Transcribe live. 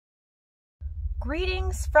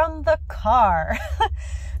Greetings from the car. All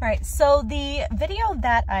right, so the video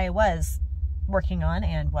that I was working on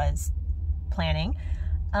and was planning,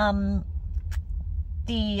 the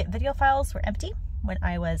video files were empty when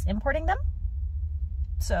I was importing them.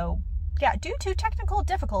 So yeah, due to technical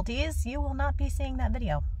difficulties, you will not be seeing that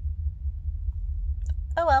video.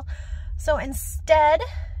 Oh well. So instead,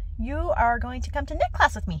 you are going to come to knit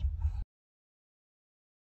class with me.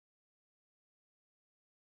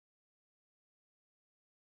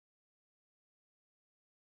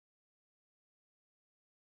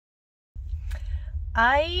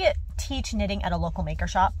 I teach knitting at a local maker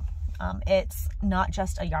shop. It's not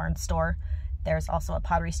just a yarn store. There's also a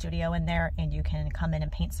pottery studio in there, and you can come in and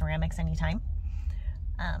paint ceramics anytime.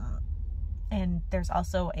 And there's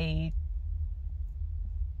also a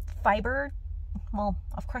fiber, well,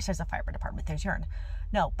 of course there's a fiber department, there's yarn.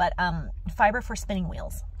 No, but fiber for spinning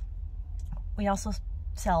wheels. We also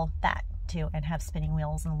sell that too and have spinning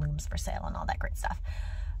wheels and looms for sale and all that great stuff.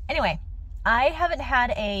 Anyway, I haven't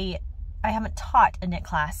taught a knit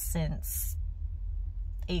class since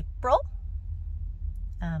April.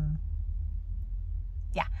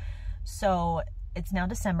 Yeah, so it's now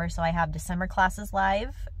December, so I have December classes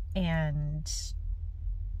live and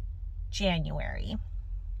January.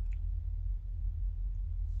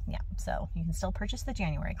 Yeah, so you can still purchase the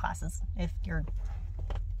January classes if you're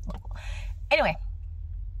local. Anyway,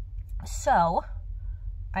 so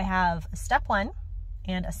I have a step 1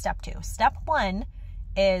 and a step 2. Step 1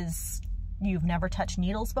 is you've never touched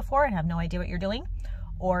needles before and have no idea what you're doing,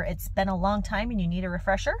 or it's been a long time and you need a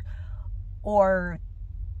refresher, or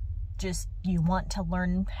just you want to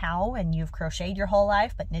learn how and you've crocheted your whole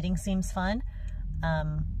life but knitting seems fun.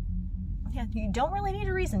 Yeah, you don't really need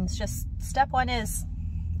a reason. It's just step 1 is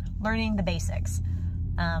learning the basics.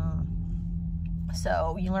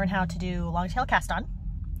 So you learn how to do long tail cast on,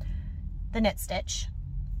 the knit stitch,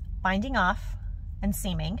 binding off, and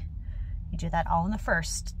seaming. You do that all in the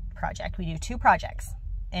first project. We do 2 projects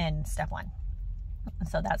in step 1.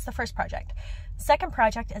 So that's the first project. Second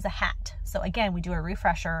project is a hat. So again, we do a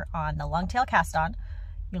refresher on the long tail cast on.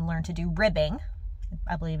 You learn to do ribbing.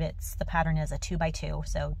 I believe the pattern is a 2x2.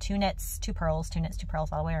 So 2 knits, 2 purls, 2 knits, 2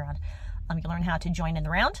 purls all the way around. You learn how to join in the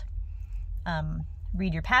round,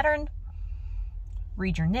 read your pattern,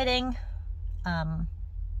 read your knitting,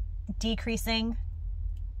 decreasing,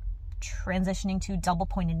 transitioning to double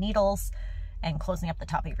pointed needles, and closing up the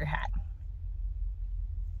top of your hat.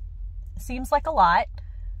 Seems like a lot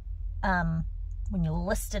when you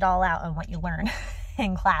list it all out on what you learn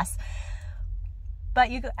in class.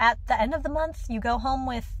 But at the end of the month, you go home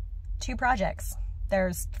with 2 projects.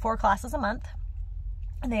 There's 4 classes a month,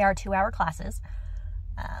 and they are 2-hour classes.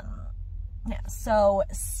 Yeah, so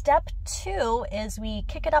step 2 is we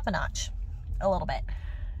kick it up a notch a little bit.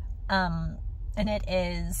 And it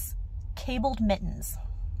is cabled mittens.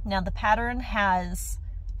 Now the pattern has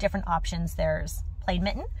different options. There's plain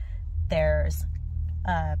mitten, there's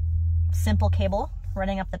a simple cable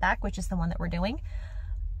running up the back, which is the one that we're doing,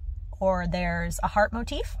 or there's a heart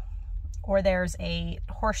motif, or there's a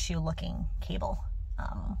horseshoe looking cable.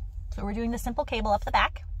 So we're doing the simple cable up the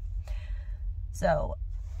back. So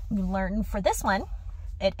you learn for this one,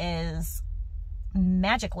 it is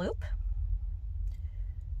magic loop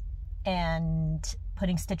and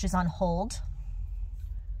putting stitches on hold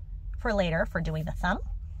for later for doing the thumb.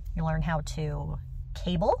 You learn how to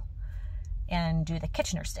cable and do the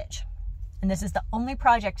Kitchener stitch. And this is the only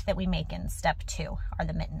project that we make in step 2 are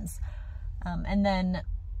the mittens. And then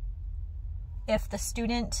if the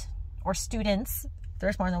student or students,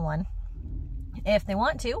 there's more than one, if they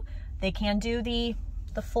want to, they can do the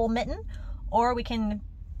full mitten, or we can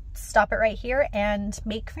stop it right here and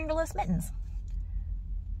make fingerless mittens.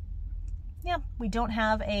 Yeah, we don't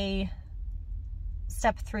have a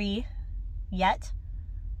step 3 yet.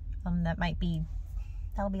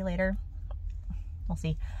 That'll be later. We'll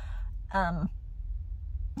see.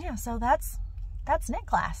 Yeah, so that's knit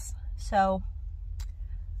class. So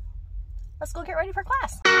let's go get ready for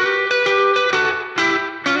class.